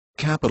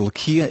capital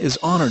Kia is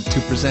honored to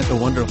present a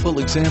wonderful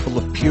example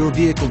of pure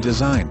vehicle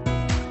design.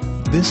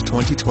 This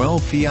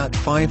 2012 Fiat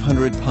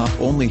 500 Pup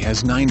only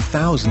has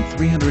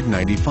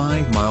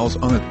 9,395 miles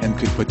on it and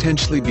could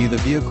potentially be the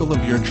vehicle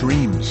of your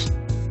dreams.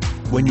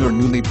 When your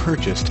newly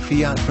purchased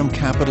Fiat from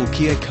capital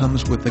Kia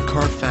comes with the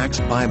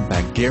CARFAX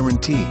BuyBack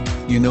Guarantee,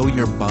 you know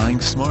you're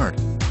buying smart.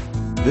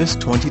 This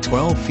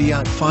 2012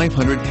 Fiat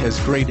 500 has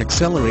great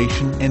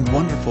acceleration and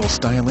wonderful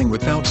styling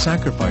without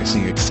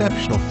sacrificing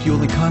exceptional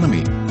fuel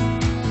economy.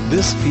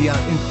 This Fiat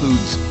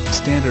includes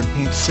standard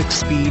paint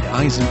 6-speed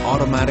AISIN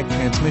automatic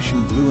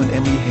transmission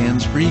BLUE&ME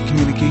hands-free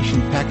communication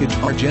package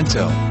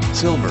Argento,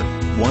 silver,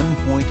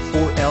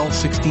 1.4L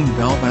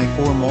 16-valve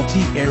I4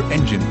 multi-air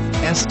engine,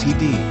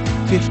 STD,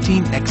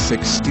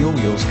 15x6 steel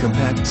wheels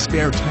compact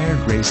spare tire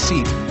gray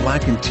seat,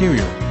 black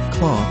interior,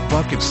 cloth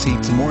bucket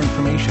seats. More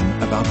information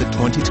about the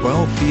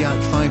 2012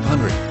 Fiat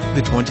 500.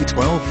 The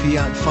 2012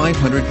 Fiat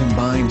 500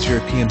 combines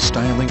European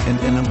styling and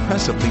an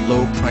impressively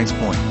low price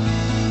point.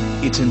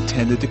 It's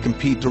intended to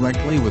compete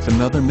directly with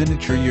another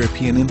miniature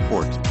European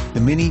import, the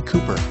Mini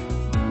Cooper.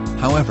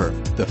 However,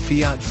 the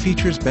Fiat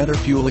features better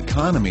fuel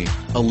economy,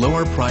 a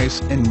lower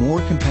price and more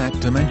compact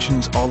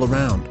dimensions all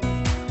around.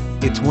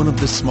 It's one of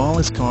the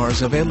smallest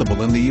cars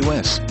available in the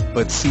US,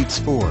 but seats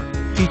 4,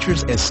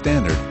 features as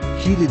standard,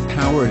 heated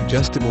power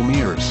adjustable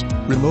mirrors,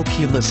 remote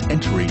keyless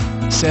entry,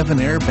 7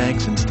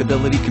 airbags and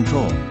stability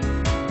control.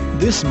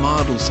 This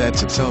model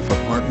sets itself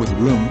apart with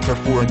room for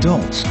 4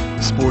 adults,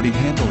 sporty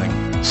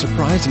handling,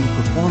 surprising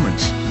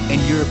performance, and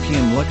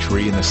European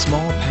luxury in a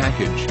small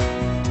package.